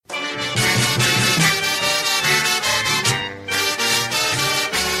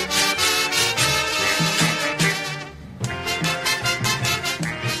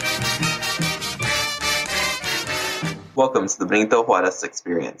Welcome to the Benito Juarez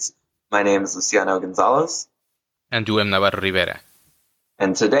Experience. My name is Luciano Gonzalez. And UM Navarro Rivera.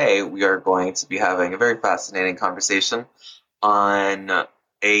 And today we are going to be having a very fascinating conversation on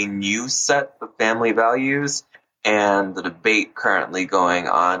a new set of family values and the debate currently going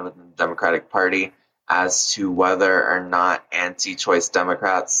on within the Democratic Party as to whether or not anti-choice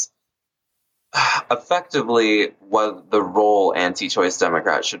Democrats, effectively what the role anti-choice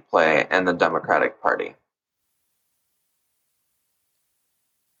Democrats should play in the Democratic Party.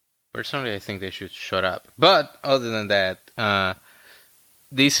 Personally, I think they should shut up. But other than that,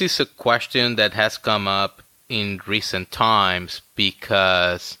 this is a question that has come up in recent times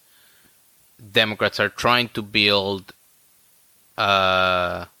because Democrats are trying to build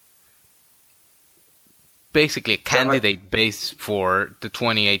basically a candidate base for the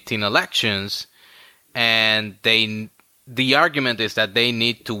 2018 elections, and the argument is that they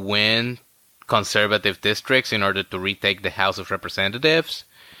need to win conservative districts in order to retake the House of Representatives.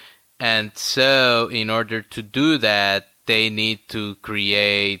 And so, in order to do that, they need to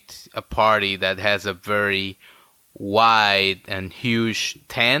create a party that has a very wide and huge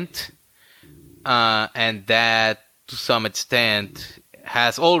tent, and that, to some extent,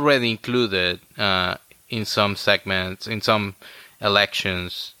 has already included, in some segments, in some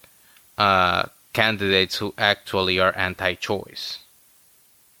elections, candidates who actually are anti-choice.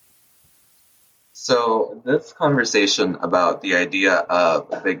 So this conversation about the idea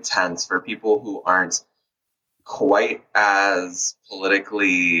of big tents for people who aren't quite as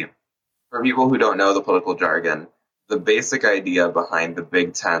politically, for people who don't know the political jargon, the basic idea behind the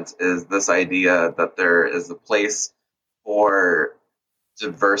big tent is this idea that there is a place for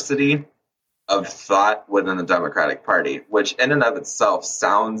diversity of thought within the Democratic Party, which in and of itself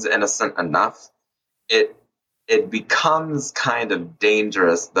sounds innocent enough. It becomes kind of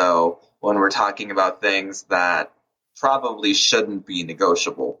dangerous, though, when we're talking about things that probably shouldn't be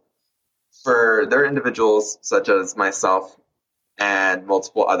negotiable. There are individuals such as myself and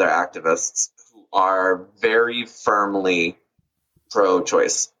multiple other activists who are very firmly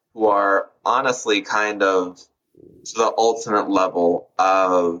pro-choice, who are honestly kind of to the ultimate level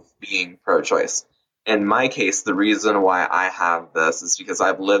of being pro-choice. In my case, the reason why I have this is because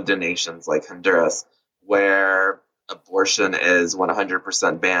I've lived in nations like Honduras where abortion is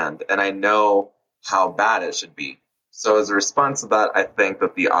 100% banned, and I know how bad it should be. So as a response to that, I think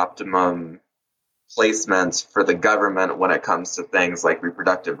that the optimum placement for the government when it comes to things like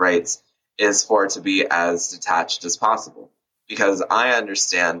reproductive rights is for it to be as detached as possible. Because I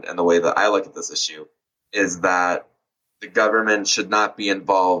understand, and the way that I look at this issue, is that the government should not be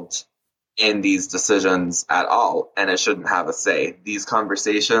involved in these decisions at all, and it shouldn't have a say. These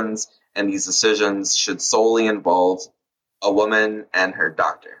conversations and these decisions should solely involve a woman and her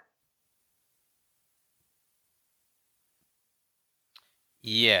doctor.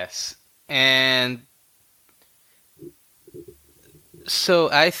 Yes. And so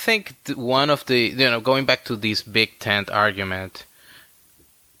I think one of the, going back to this big tent argument,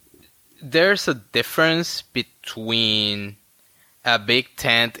 there's a difference between a big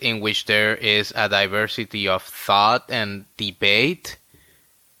tent in which there is a diversity of thought and debate,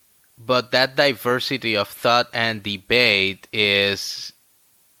 but that diversity of thought and debate is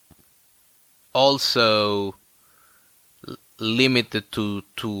also limited to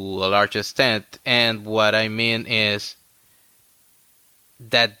a large extent. And what I mean is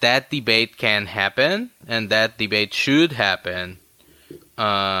that debate can happen, and that debate should happen,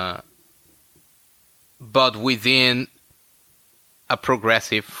 but within a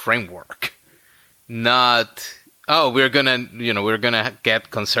progressive framework. Not, we're gonna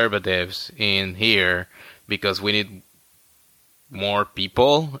get conservatives in here because we need more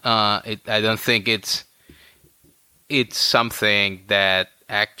people. I don't think it's something that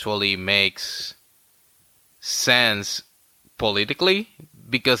actually makes sense politically,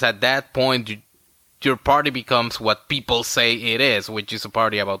 because at that point your party becomes what people say it is, which is a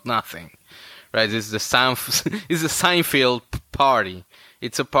party about nothing. Right? It's the Seinfeld party.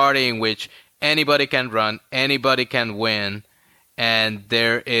 It's a party in which anybody can run, anybody can win, and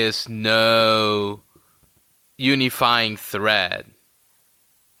there is no unifying thread,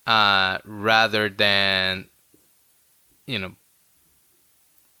 rather than,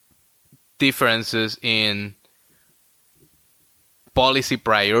 differences in policy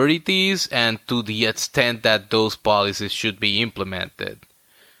priorities and to the extent that those policies should be implemented.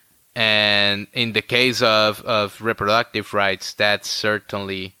 And in the case of reproductive rights, that's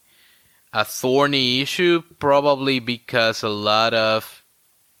certainly a thorny issue, probably because a lot of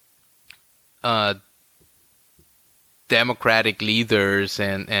Democratic leaders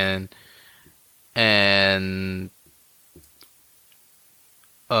and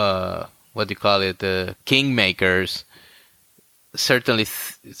what do you call it, the kingmakers certainly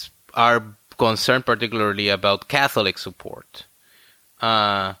are concerned particularly about Catholic support.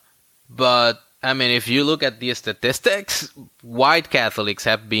 But I mean, if you look at the statistics, white Catholics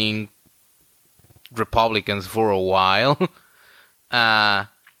have been Republicans for a while.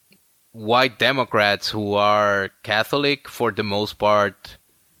 White Democrats who are Catholic, for the most part,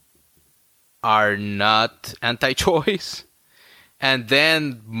 are not anti-choice. And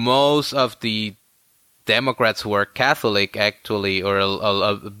then most of the Democrats who are Catholic, actually, or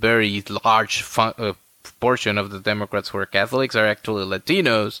a very large portion of the Democrats who are Catholics are actually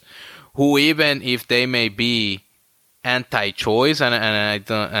Latinos, who, even if they may be anti-choice,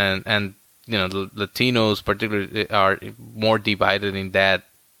 and you know, the Latinos particularly are more divided in that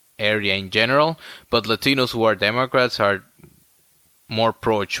area in general, but Latinos who are Democrats are more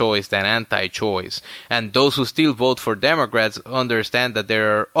pro-choice than anti-choice. And those who still vote for Democrats understand that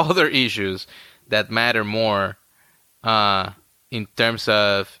there are other issues that matter more in terms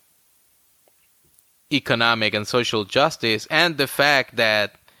of economic and social justice, and the fact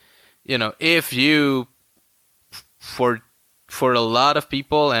that, you know, if you, for a lot of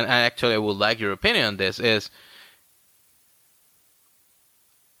people, and actually I would like your opinion on this, is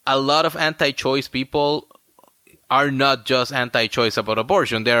a lot of anti-choice people are not just anti-choice about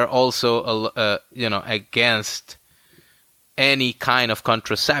abortion. They are also, against any kind of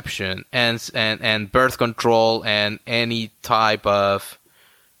contraception and birth control and any type of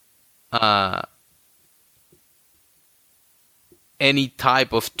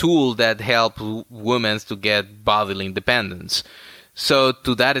tool that help women to get bodily independence. So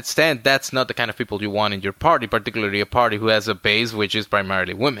to that extent, that's not the kind of people you want in your party, particularly a party who has a base which is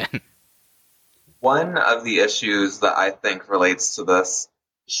primarily women. One of the issues that I think relates to this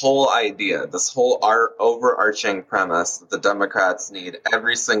whole idea, this whole overarching premise that the Democrats need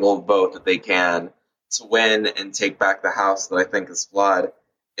every single vote that they can to win and take back the House, that I think is flawed,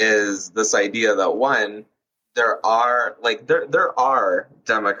 is this idea that, one, there are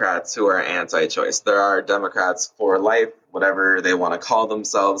Democrats who are anti-choice. There are Democrats for life, whatever they want to call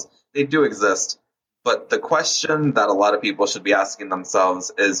themselves. They do exist. But the question that a lot of people should be asking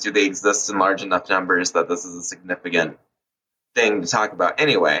themselves is, do they exist in large enough numbers that this is a significant thing to talk about?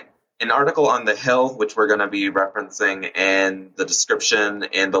 Anyway, an article on The Hill, which we're going to be referencing in the description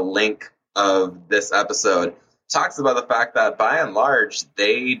and the link of this episode, talks about the fact that by and large,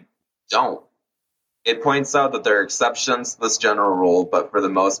 they don't. It points out that there are exceptions to this general rule, but for the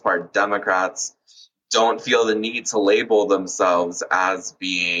most part, Democrats don't feel the need to label themselves as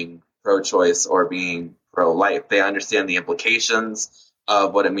being pro-choice or being pro-life. They understand the implications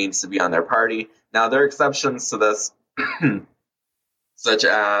of what it means to be on their party. Now, there are exceptions to this, such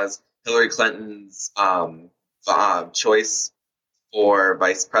as Hillary Clinton's choice for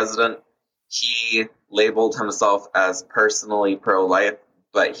vice president. He labeled himself as personally pro-life,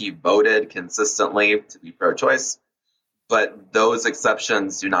 but he voted consistently to be pro-choice. But those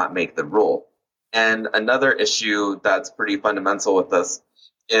exceptions do not make the rule. And another issue that's pretty fundamental with this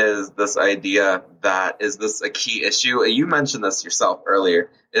is this idea that, is this a key issue? You mentioned this yourself earlier.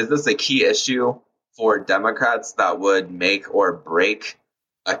 Is this a key issue for Democrats that would make or break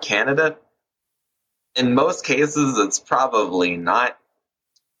a candidate? In most cases, it's probably not,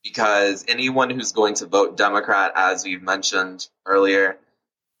 because anyone who's going to vote Democrat, as we've mentioned earlier,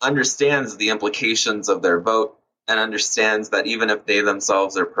 understands the implications of their vote and understands that even if they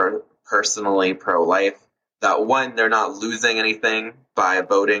themselves are personally pro-life, that, one, they're not losing anything by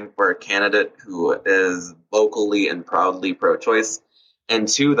voting for a candidate who is vocally and proudly pro-choice, and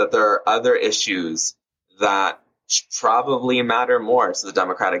two, that there are other issues that probably matter more to the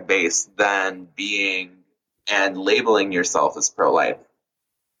Democratic base than being and labeling yourself as pro-life.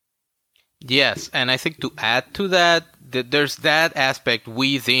 Yes, and I think to add to that, there's that aspect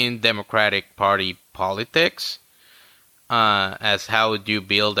within Democratic Party politics, as how do you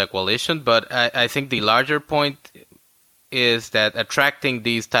build a coalition. But I think the larger point is that attracting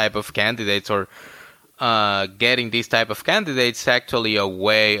these type of candidates, or getting these type of candidates, is actually a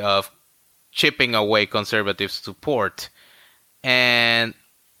way of chipping away conservative support. And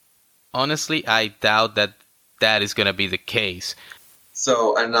honestly, I doubt that that is going to be the case.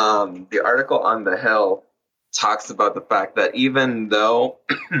 So, and the article on The Hill talks about the fact that even though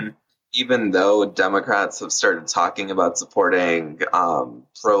Democrats have started talking about supporting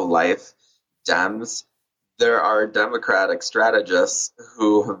pro-life Dems, there are Democratic strategists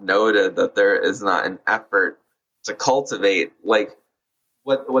who have noted that there is not an effort to cultivate, like,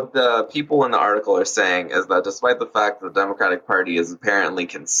 what the people in the article are saying is that despite the fact that the Democratic Party is apparently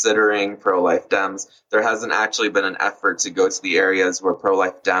considering pro-life Dems, there hasn't actually been an effort to go to the areas where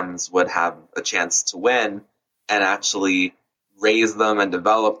pro-life Dems would have a chance to win and actually raise them and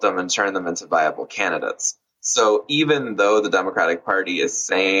develop them and turn them into viable candidates. So even though the Democratic Party is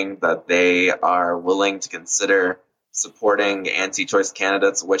saying that they are willing to consider supporting anti-choice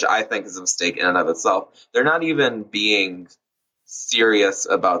candidates, which I think is a mistake in and of itself, they're not even being serious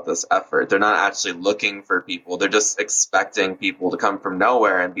about this effort. They're not actually looking for people. They're just expecting people to come from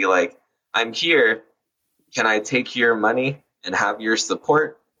nowhere and be like, I'm here. Can I take your money and have your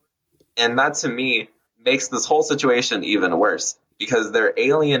support? And that to me makes this whole situation even worse because they're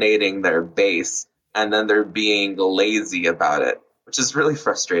alienating their base and then they're being lazy about it, which is really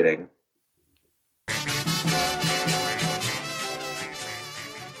frustrating.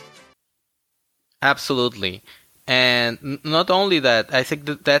 Absolutely. And not only that, I think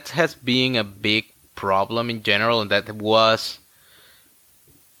that has been a big problem in general, and that was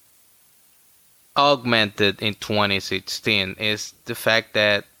augmented in 2016 is the fact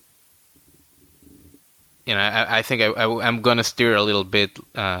that, I think I'm going to steer a little bit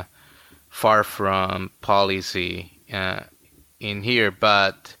far from policy in here,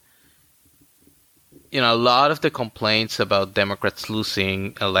 but a lot of the complaints about Democrats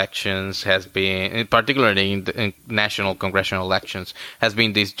losing elections has been, particularly in national congressional elections, has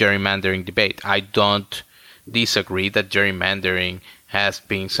been this gerrymandering debate. I don't disagree that gerrymandering has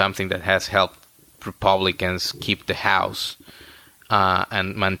been something that has helped Republicans keep the House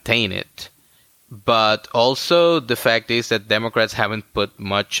and maintain it. But also the fact is that Democrats haven't put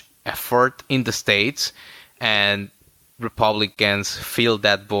much effort in the states, and Republicans filled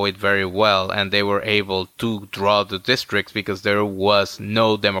that void very well, and they were able to draw the districts because there was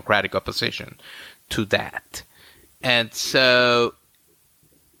no Democratic opposition to that. And so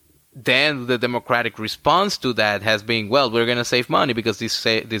then the Democratic response to that has been, well, we're going to save money because these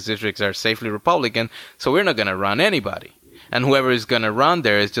districts are safely Republican, so we're not going to run anybody. And whoever is going to run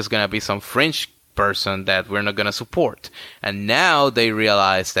there is just going to be some fringe person that we're not going to support. And now they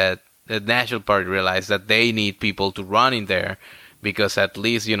realize that the National Party realized that they need people to run in there because at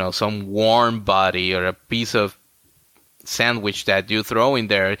least, some warm body or a piece of sandwich that you throw in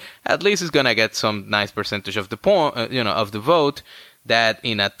there, at least is going to get some nice percentage of the of the vote that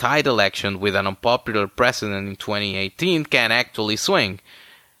in a tight election with an unpopular president in 2018 can actually swing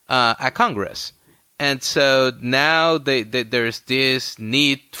a Congress. And so now there's this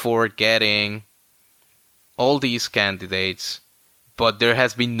need for getting all these candidates, but there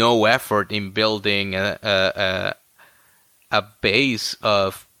has been no effort in building a base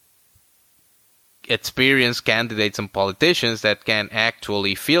of experienced candidates and politicians that can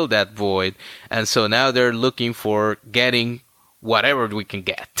actually fill that void. And so now they're looking for getting whatever we can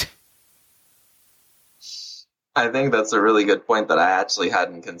get. I think that's a really good point that I actually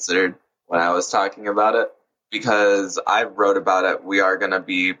hadn't considered when I was talking about it, because I wrote about it. We are going to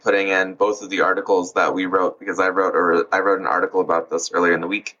be putting in both of the articles that we wrote, because I wrote an article about this earlier in the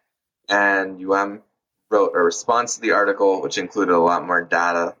week, and wrote a response to the article, which included a lot more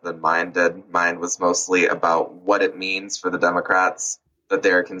data than mine did. Mine was mostly about what it means for the Democrats that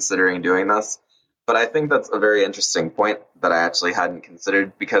they are considering doing this. But I think that's a very interesting point that I actually hadn't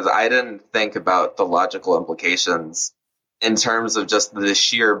considered, because I didn't think about the logical implications in terms of just the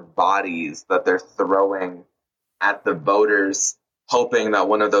sheer bodies that they're throwing at the voters, hoping that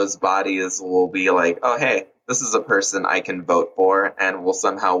one of those bodies will be like, oh, hey, this is a person I can vote for and will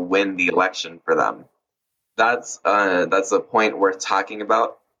somehow win the election for them. That's a point worth talking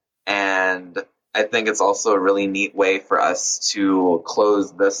about. And I think it's also a really neat way for us to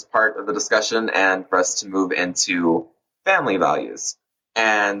close this part of the discussion and for us to move into family values.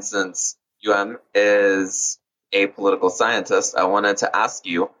 And since is a political scientist, I wanted to ask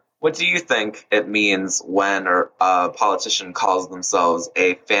you, what do you think it means when a politician calls themselves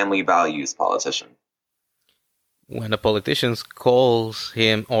a family values politician? When a politician calls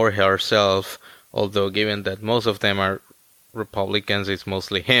him or herself, although given that most of them are Republicans, it's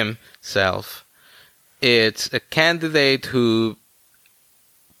mostly himself, it's a candidate who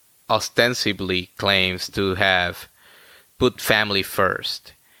ostensibly claims to have put family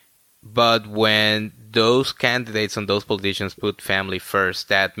first. But when those candidates and those politicians put family first,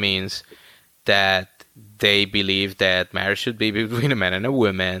 that means that they believe that marriage should be between a man and a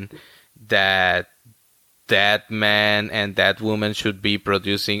woman, that that man and that woman should be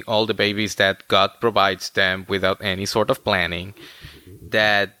producing all the babies that God provides them without any sort of planning,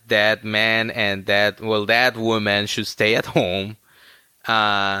 that that man and that woman should stay at home,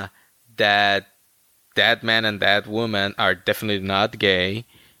 that that man and that woman are definitely not gay,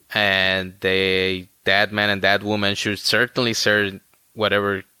 and that man and that woman should certainly serve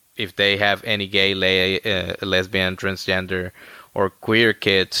whatever, if they have any gay, lesbian, transgender, or queer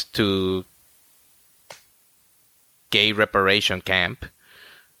kids, to gay reparation camp.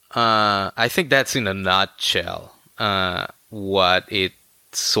 I think that's in a nutshell what it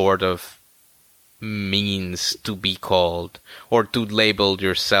sort of means to be called, or to label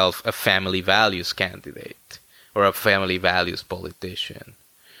yourself, a family values candidate or a family values politician.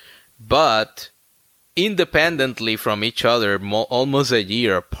 But independently from each other, almost a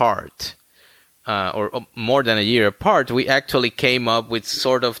year apart, or more than a year apart, we actually came up with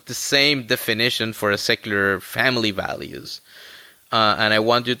sort of the same definition for a secular family values. And I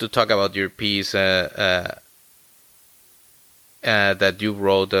want you to talk about your piece that you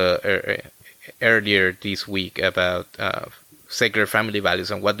wrote earlier this week about secular family values,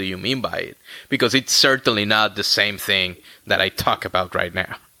 and what do you mean by it? Because it's certainly not the same thing that I talk about right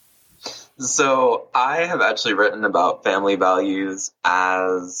now. So I have actually written about family values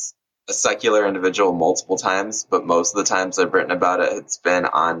as a secular individual multiple times, but most of the times I've written about it, it's been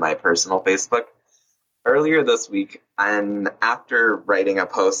on my personal Facebook. Earlier this week, and after writing a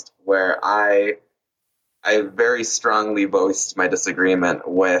post where I very strongly voiced my disagreement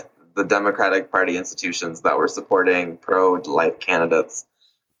with the Democratic Party institutions that were supporting pro-life candidates,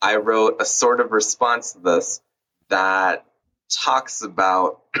 I wrote a sort of response to this that talks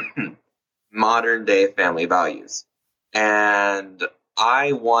about modern-day family values. And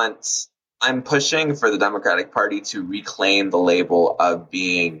I'm pushing for the Democratic Party to reclaim the label of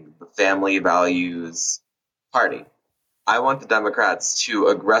being the family values party. I want the Democrats to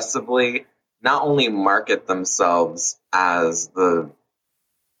aggressively not only market themselves as the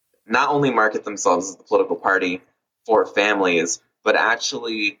political party for families, but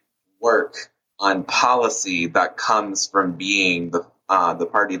actually work on policy that comes from being the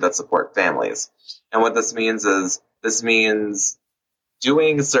party that supports families. And what this means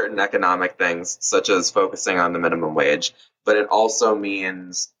doing certain economic things, such as focusing on the minimum wage, but it also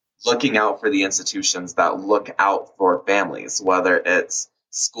means looking out for the institutions that look out for families, whether it's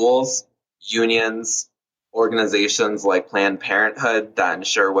schools, unions, organizations like Planned Parenthood that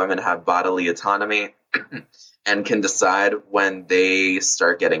ensure women have bodily autonomy and can decide when they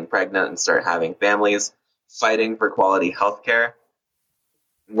start getting pregnant and start having families, fighting for quality health care,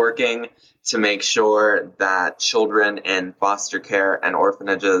 working to make sure that children in foster care and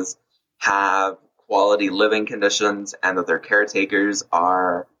orphanages have quality living conditions and that their caretakers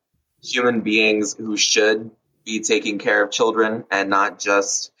are human beings who should be taking care of children and not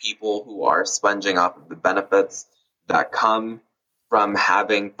just people who are sponging off of the benefits that come from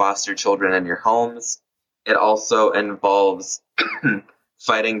having foster children in your homes. It also involves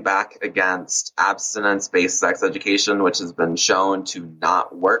fighting back against abstinence-based sex education, which has been shown to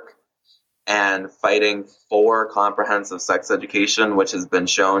not work, and fighting for comprehensive sex education, which has been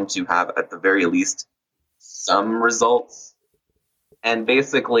shown to have, at the very least, some results. And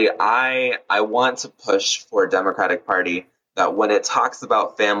basically, I want to push for a Democratic Party that when it talks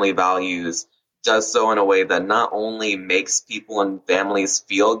about family values, does so in a way that not only makes people and families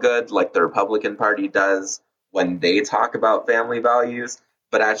feel good, like the Republican Party does when they talk about family values,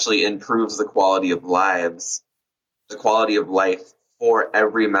 but actually improves the quality of life for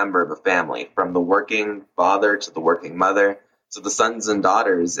every member of the family, from the working father to the working mother, to the sons and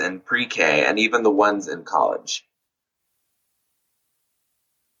daughters in pre-K, and even the ones in college.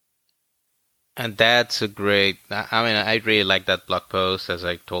 And that's a great, I really like that blog post, as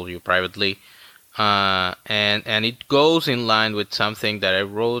I told you privately. And it goes in line with something that I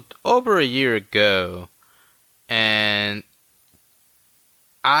wrote over a year ago. And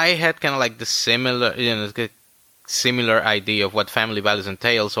I had kind of like the similar idea of what family values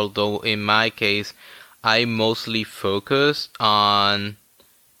entails, although in my case, I mostly focused on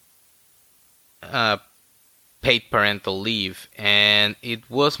paid parental leave. And it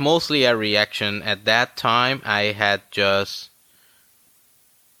was mostly a reaction. At that time, I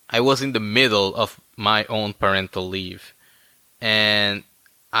was in the middle of my own parental leave. And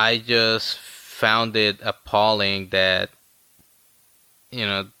I just found it appalling that,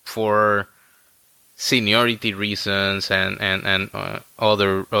 for seniority reasons and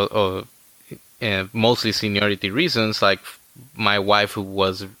other, mostly seniority reasons, like my wife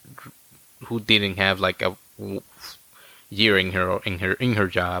who didn't have like a year in her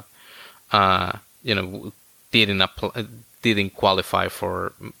job, didn't qualify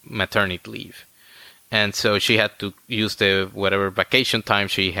for maternity leave. And so she had to use the whatever vacation time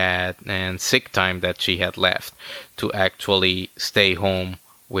she had and sick time that she had left to actually stay home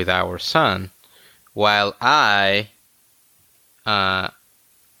with our son while I uh,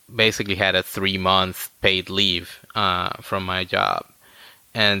 basically had a 3-month paid leave from my job.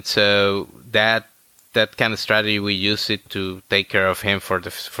 And so that kind of strategy, we used it to take care of him for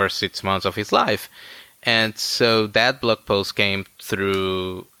the first 6 months of his life. And so that blog post came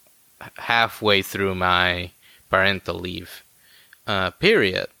through halfway through my parental leave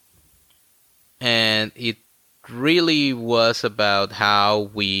period. And it really was about how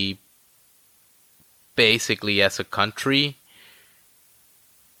we basically, as a country,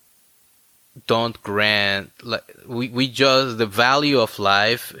 don't grant, like, we just, the value of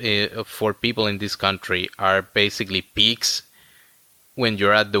life for people in this country are basically peaks when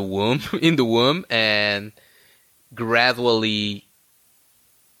you're at the womb, in the womb, and gradually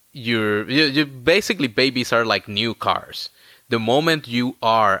you basically, babies are like new cars. The moment you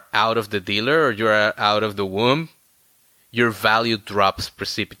are out of the dealer or you're out of the womb, your value drops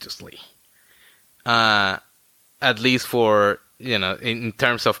precipitously. At least for, in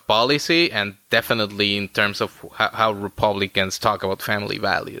terms of policy, and definitely in terms of how Republicans talk about family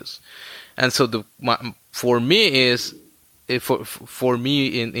values. And so for me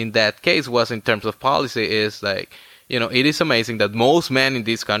in that case was, in terms of policy, is like, it is amazing that most men in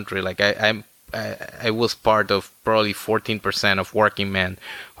this country, like I was part of probably 14% of working men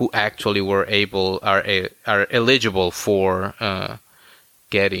who actually are eligible for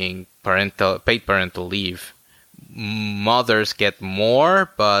getting paid parental leave. Mothers get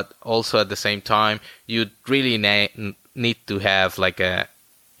more, but also at the same time, you really need to have like a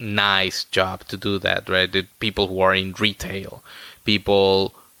nice job to do that, right? The people who are in retail,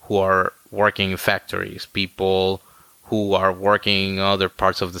 people who are working in factories, people who are working in other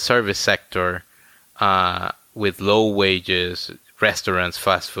parts of the service sector with low wages, restaurants,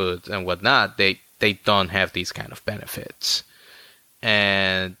 fast food, and whatnot, they don't have these kind of benefits.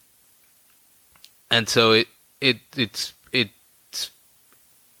 And so it's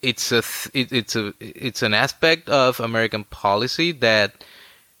an aspect of American policy that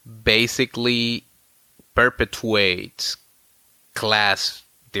basically perpetuates class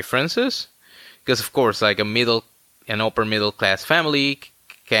differences, because of course, like an upper middle class family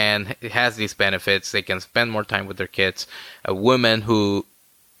has these benefits. They can spend more time with their kids. A woman who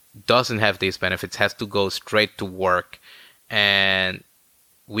doesn't have these benefits has to go straight to work, and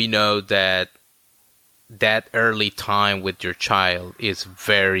we know that early time with your child is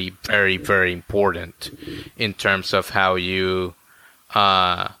very, very, very important in terms of how you,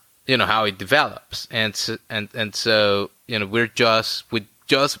 how it develops. And so, with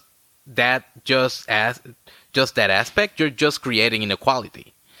that aspect, you're just creating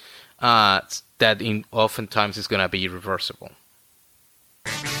inequality that oftentimes is going to be irreversible.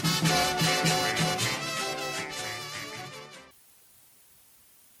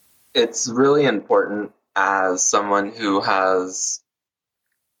 It's really important, as someone who I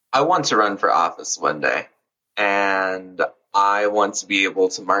want to run for office one day, and I want to be able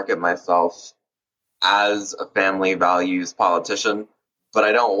to market myself as a family values politician, but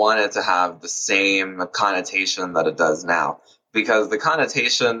I don't want it to have the same connotation that it does now. Because the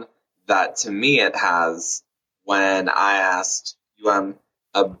connotation that, to me, it has when I asked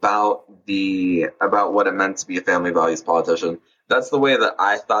about what it meant to be a family values politician, that's the way that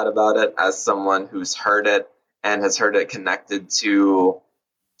I thought about it, as someone who's heard it and has heard it connected to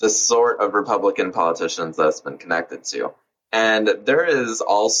the sort of Republican politicians that it's been connected to. And there's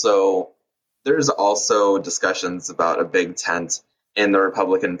also discussions about a big tent in the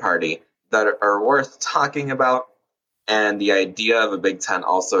Republican Party that are worth talking about. And the idea of a big tent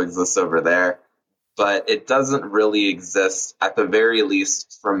also exists over there. But it doesn't really exist, at the very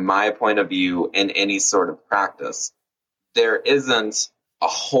least, from my point of view, in any sort of practice. There isn't a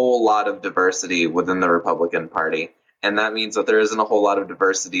whole lot of diversity within the Republican Party, and that means that there isn't a whole lot of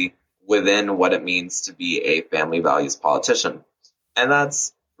diversity within what it means to be a family values politician. And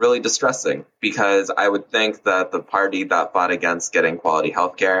that's really distressing, because I would think that the party that fought against getting quality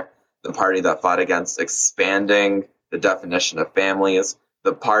healthcare, the party that fought against expanding the definition of families,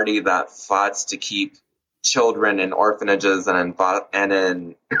 the party that fought to keep children in orphanages and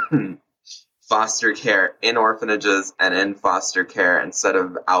in foster care, in orphanages and in foster care, instead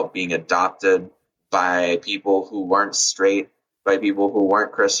of out being adopted by people who weren't straight, by people who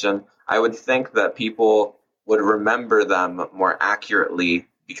weren't Christian, I would think that people would remember them more accurately,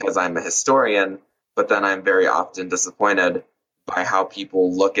 because I'm a historian, but then I'm very often disappointed by how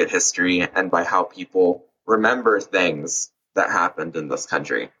people look at history and by how people remember things that happened in this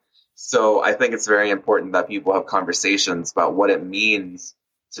country. So I think it's very important that people have conversations about what it means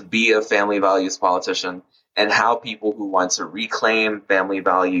to be a family values politician, and how people who want to reclaim family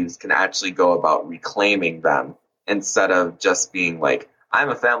values can actually go about reclaiming them instead of just being like, I'm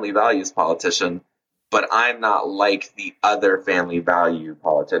a family values politician, but I'm not like the other family value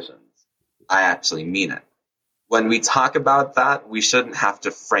politicians. I actually mean it. When we talk about that, we shouldn't have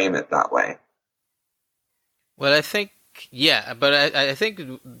to frame it that way. Well, I think, yeah, but I think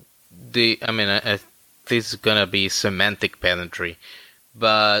this is gonna be semantic pedantry,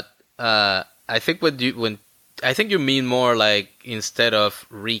 but I think I think you mean more like instead of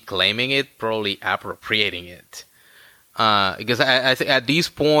reclaiming it, probably appropriating it, because I think at this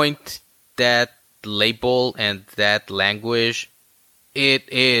point that label and that language, it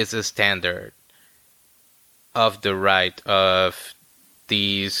is a standard of the right of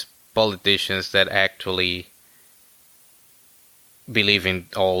these politicians that actually believe in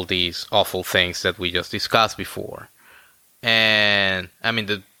all these awful things that we just discussed before. And I mean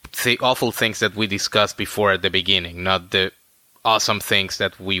the awful things that we discussed before at the beginning, not the awesome things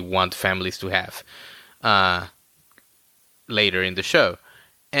that we want families to have later in the show.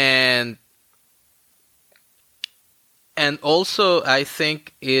 And also I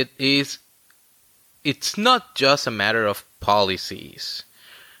think it's not just a matter of policies.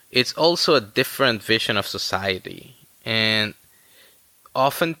 It's also a different vision of society. And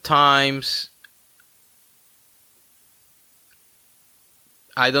oftentimes,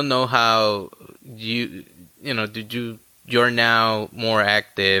 I don't know how you're now more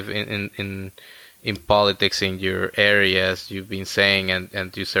active in politics in your areas, you've been saying,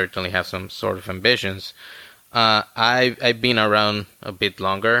 and you certainly have some sort of ambitions. I've been around a bit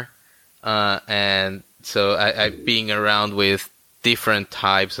longer, and so I've been around with different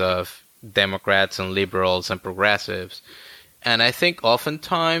types of Democrats and liberals and progressives. And I think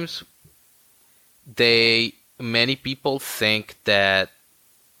oftentimes many people think that,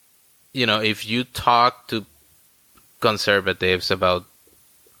 if you talk to conservatives about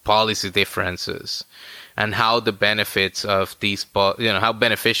policy differences and how the benefits of these, how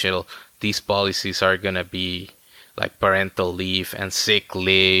beneficial these policies are going to be, like parental leave and sick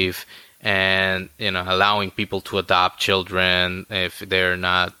leave and, allowing people to adopt children if they're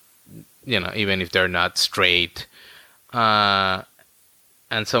not, even if they're not straight, and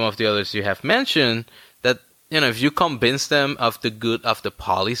some of the others you have mentioned, that, if you convince them of the good of the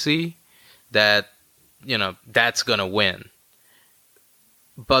policy, that, that's going to win.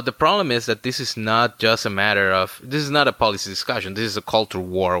 But the problem is that this is not just a matter of, this is not a policy discussion, this is a culture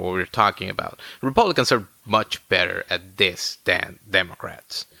war, what we're talking about. Republicans are much better at this than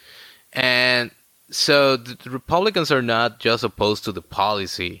Democrats. And so the Republicans are not just opposed to the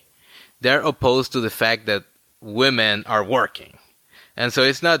policy, they're opposed to the fact that women are working. And so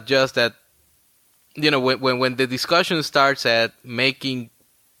it's not just that, when the discussion starts at making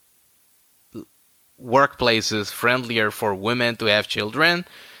workplaces friendlier for women to have children,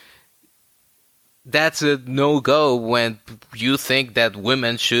 that's a no-go when you think that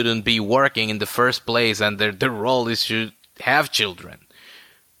women shouldn't be working in the first place and their role is to have children.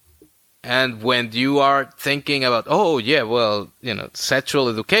 And when you are thinking about, sexual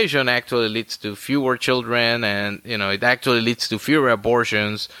education actually leads to fewer children and, it actually leads to fewer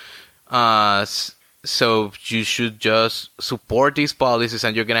abortions, so you should just support these policies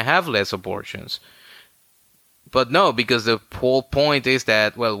and you're going to have less abortions. But no, because the whole point is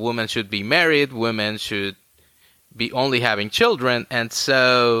that, women should be married, women should be only having children, and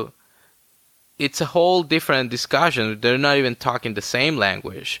so it's a whole different discussion. They're not even talking the same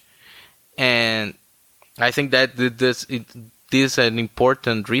language. And I think that this is an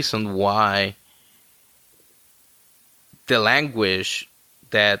important reason why the language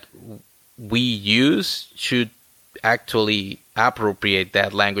that we use should actually appropriate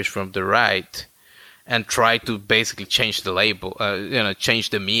that language from the right and try to basically change the label,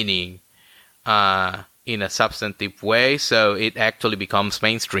 change the meaning in a substantive way, so it actually becomes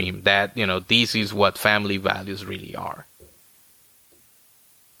mainstream that, this is what family values really are.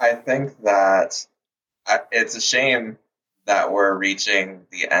 I think that it's a shame that we're reaching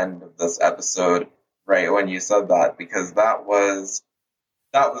the end of this episode right when you said that, because that was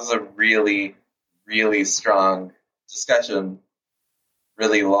a really, really strong discussion,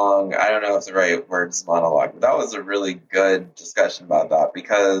 really long. I don't know if the right word's monologue, but that was a really good discussion about that,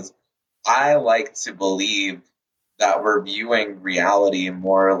 because I like to believe that we're viewing reality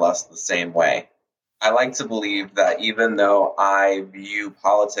more or less the same way. I like to believe that even though I view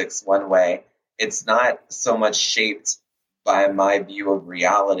politics one way, it's not so much shaped by my view of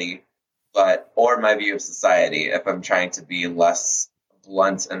reality, or my view of society, if I'm trying to be less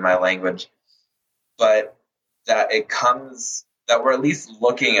blunt in my language, but that that we're at least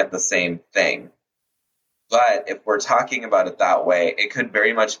looking at the same thing. But if we're talking about it that way, it could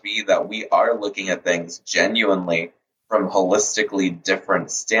very much be that we are looking at things genuinely from holistically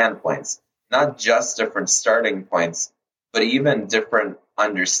different standpoints, not just different starting points, but even different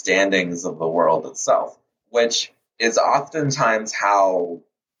understandings of the world itself, which is oftentimes how,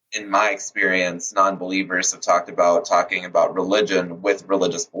 in my experience, non-believers have talking about religion with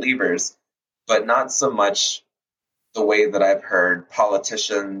religious believers, but not so much the way that I've heard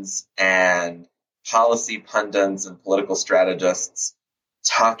politicians and policy pundits and political strategists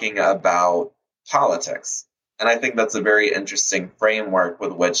talking about politics. And I think that's a very interesting framework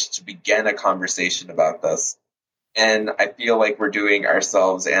with which to begin a conversation about this. And I feel like we're doing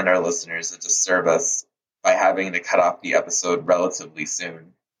ourselves and our listeners a disservice by having to cut off the episode relatively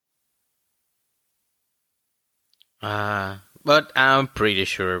soon. But I'm pretty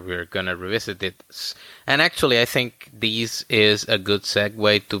sure we're gonna revisit it. And actually, I think this is a good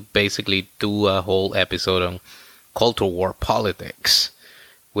segue to basically do a whole episode on cultural war politics,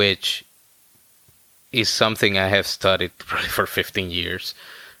 which is something I have studied probably for 15 years.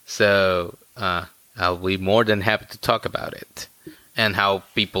 So I'll be more than happy to talk about it and how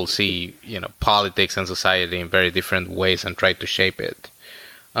people see, politics and society in very different ways and try to shape it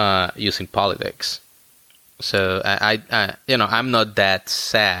using politics. So I'm not that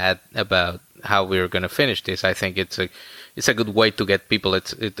sad about how we're gonna finish this. I think it's a good way to get people.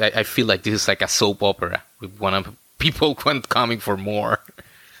 I feel like this is like a soap opera. People coming for more.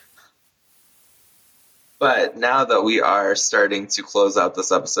 But now that we are starting to close out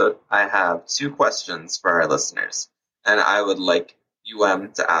this episode, I have 2 questions for our listeners, and I would like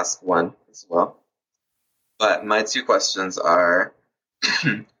to ask one as well. But my 2 questions are: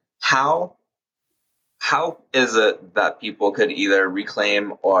 how is it that people could either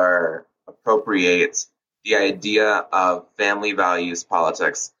reclaim or appropriate the idea of family values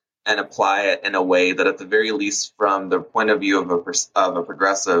politics and apply it in a way that, at the very least, from the point of view of a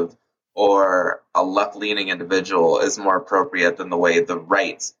progressive or a left-leaning individual, is more appropriate than the way the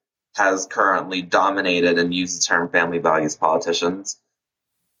right has currently dominated and used the term family values politicians?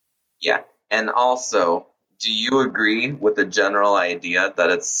 Yeah. And also, do you agree with the general idea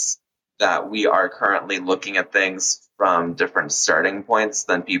that we are currently looking at things from different starting points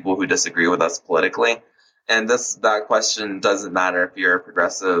than people who disagree with us politically? And that question doesn't matter if you're a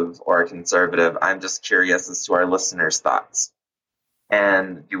progressive or a conservative. I'm just curious as to our listeners' thoughts.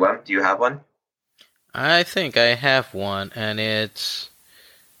 And do you have one? I think I have one, and it's,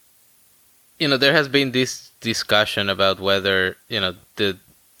 there has been this discussion about whether, the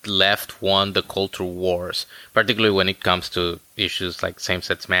left won the cultural wars, particularly when it comes to issues like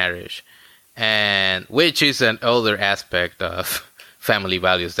same-sex marriage, and which is an older aspect of family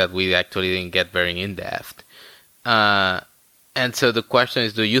values that we actually didn't get very in-depth. And so the question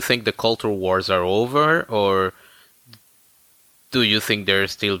is, do you think the cultural wars are over, or do you think they're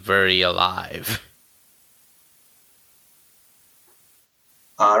still very alive?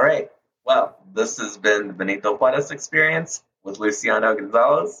 All right. Well, this has been the Benito Juarez Experience with Luciano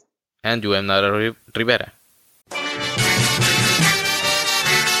Gonzalez and Joem Nara Rivera.